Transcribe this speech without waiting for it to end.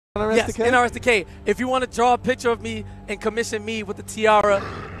Yes, NRSDK. If you want to draw a picture of me and commission me with the tiara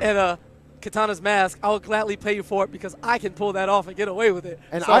and Katana's mask, I will gladly pay you for it because I can pull that off and get away with it.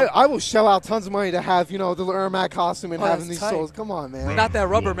 And so, I will shell out tons of money to have, you know, the Ermac costume and having these tight. souls. Come on, man. Not that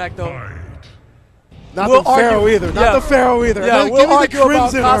rubber Mac, though. Not the Pharaoh either. Not the Pharaoh either. Yeah, Give we'll me argue the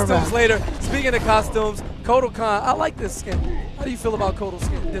about crimson costumes Ermac. later. Speaking of costumes, Kodokan, I like this skin. How do you feel about Kodo's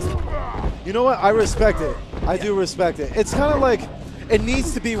skin? This one? You know what? I respect it. I do respect it. It's kind of like it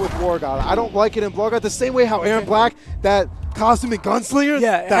needs to be with War God. I don't like it in Blood God the same way how Aaron Black, that costume in Gunslinger,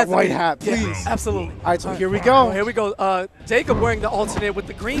 that white hat, please. Yeah, absolutely. All right, so here we go. Here we go. Jacob wearing the alternate with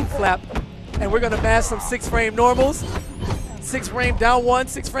the green flap, and we're going to mash some 6-frame normals. 6-frame down 1,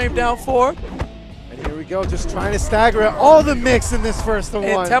 6-frame down 4. And here we go, just trying to stagger it. All the mix in this first one.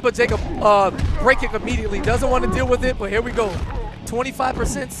 And TAMPA Jacob breaking immediately. Doesn't want to deal with it, but here we go.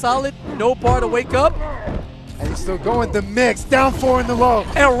 25% solid, no bar to wake up. And he's still going the mix, down 4 in the low.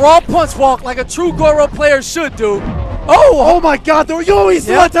 And raw punch walk like a true Goro player should do. Oh my God, though. Yo, he's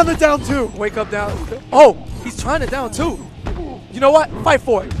let down the down 2. Wake up down. Oh, he's trying to down 2. You know what? Fight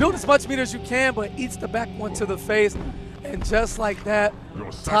for it. Build as much meter as you can, but eats the back one to the face. And just like that,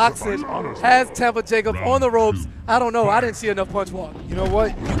 Toxin has TAMPA Jacob on the ropes. I don't know. I didn't see enough punch walk. You know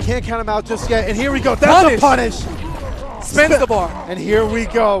what? You can't count him out just yet. And here we go. That's a punish. Spins the bar. And here we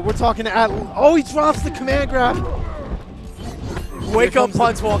go. We're talking to oh, he drops the command grab. Wake up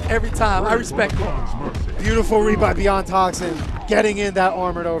punch walk every time. I respect it. Beautiful read by Beyond Toxin, getting in that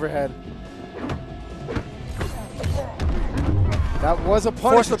armored overhead. That was a punish.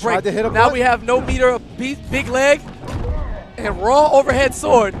 Force the break. Tried to hit a now button. we have no meter, big leg, and raw overhead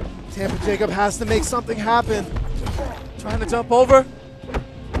sword. TAMPA Jacob has to make something happen. Trying to jump over.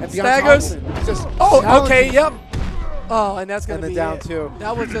 And Staggers. Just okay, yep. Oh, and that's going to be down it. 2.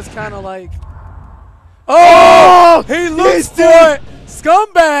 That was just kind of like, oh, he looks for it.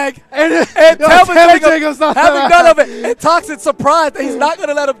 Scumbag. And TAMPA Jacob's not having none of it. And Toxin surprised that he's not going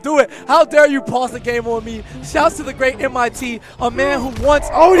to let him do it. How dare you pause the game on me. Shouts to the great MIT, a man who wants,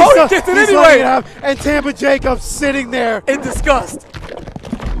 he gets it anyway. And TAMPA Jacob sitting there. In disgust.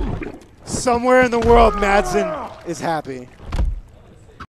 Somewhere in the world, Madsen is happy.